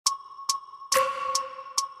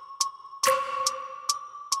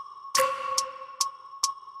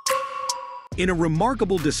In a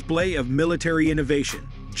remarkable display of military innovation,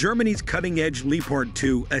 Germany's cutting-edge Leopard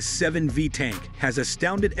 2A7V tank has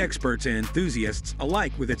astounded experts and enthusiasts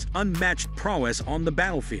alike with its unmatched prowess on the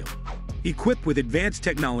battlefield. Equipped with advanced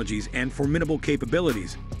technologies and formidable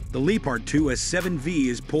capabilities, the Leopard 2A7V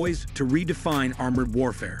is poised to redefine armored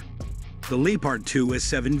warfare. The Leopard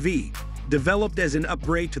 2A7V, developed as an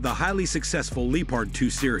upgrade to the highly successful Leopard 2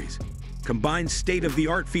 series, combines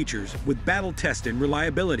state-of-the-art features with battle-tested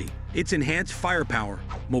reliability. Its enhanced firepower,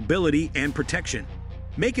 mobility, and protection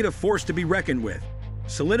make it a force to be reckoned with,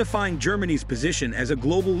 solidifying Germany's position as a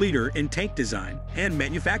global leader in tank design and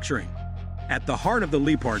manufacturing. At the heart of the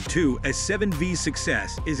Leopard 2A7V's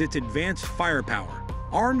success is its advanced firepower.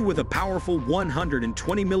 Armed with a powerful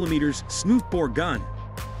 120mm smoothbore gun,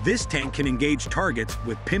 this tank can engage targets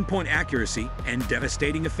with pinpoint accuracy and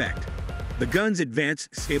devastating effect. The gun's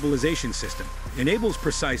advanced stabilization system enables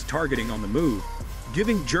precise targeting on the move,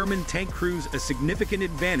 giving German tank crews a significant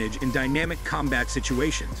advantage in dynamic combat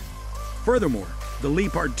situations. Furthermore, the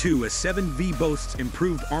Leopard 2A7V boasts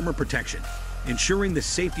improved armor protection, ensuring the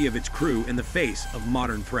safety of its crew in the face of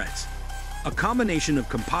modern threats. A combination of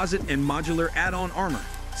composite and modular add-on armor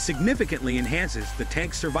significantly enhances the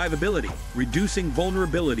tank's survivability, reducing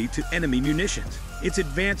vulnerability to enemy munitions. Its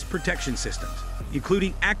advanced protection systems,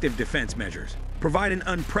 including active defense measures, provide an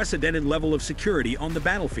unprecedented level of security on the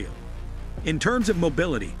battlefield. In terms of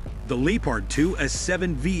mobility, the Leopard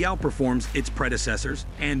 2A7V outperforms its predecessors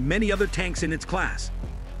and many other tanks in its class.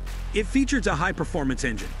 It features a high-performance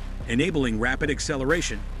engine, enabling rapid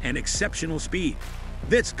acceleration and exceptional speed.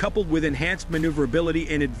 This, coupled with enhanced maneuverability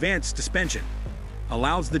and advanced suspension,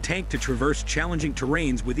 allows the tank to traverse challenging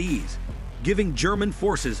terrains with ease, giving German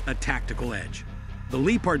forces a tactical edge. The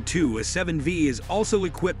Leopard 2A7V is also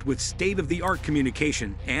equipped with state-of-the-art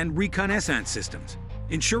communication and reconnaissance systems,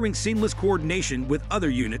 ensuring seamless coordination with other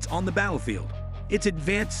units on the battlefield. Its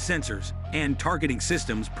advanced sensors and targeting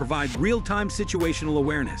systems provide real-time situational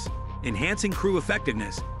awareness, enhancing crew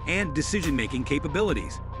effectiveness and decision-making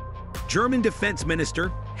capabilities. German Defense Minister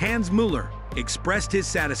Hans Müller expressed his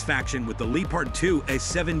satisfaction with the Leopard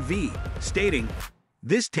 2A7V, stating,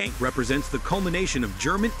 "This tank represents the culmination of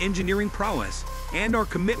German engineering prowess and our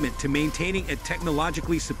commitment to maintaining a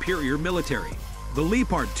technologically superior military." The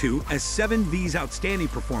Leopard 2A7V's outstanding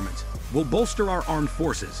performance will bolster our armed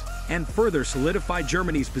forces and further solidify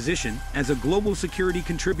Germany's position as a global security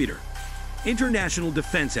contributor. International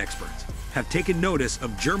defense experts have taken notice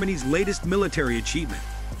of Germany's latest military achievement,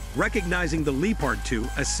 recognizing the Leopard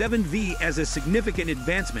 2A7V as a significant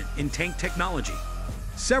advancement in tank technology.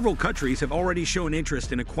 Several countries have already shown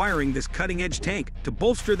interest in acquiring this cutting-edge tank to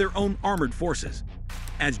bolster their own armored forces.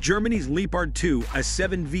 As Germany's Leopard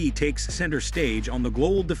 2A7V takes center stage on the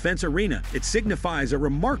global defense arena, it signifies a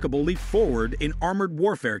remarkable leap forward in armored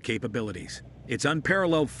warfare capabilities. Its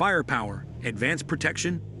unparalleled firepower, advanced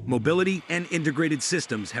protection, mobility, and integrated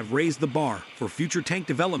systems have raised the bar for future tank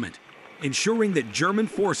development, ensuring that German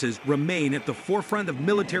forces remain at the forefront of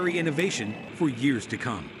military innovation for years to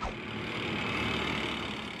come.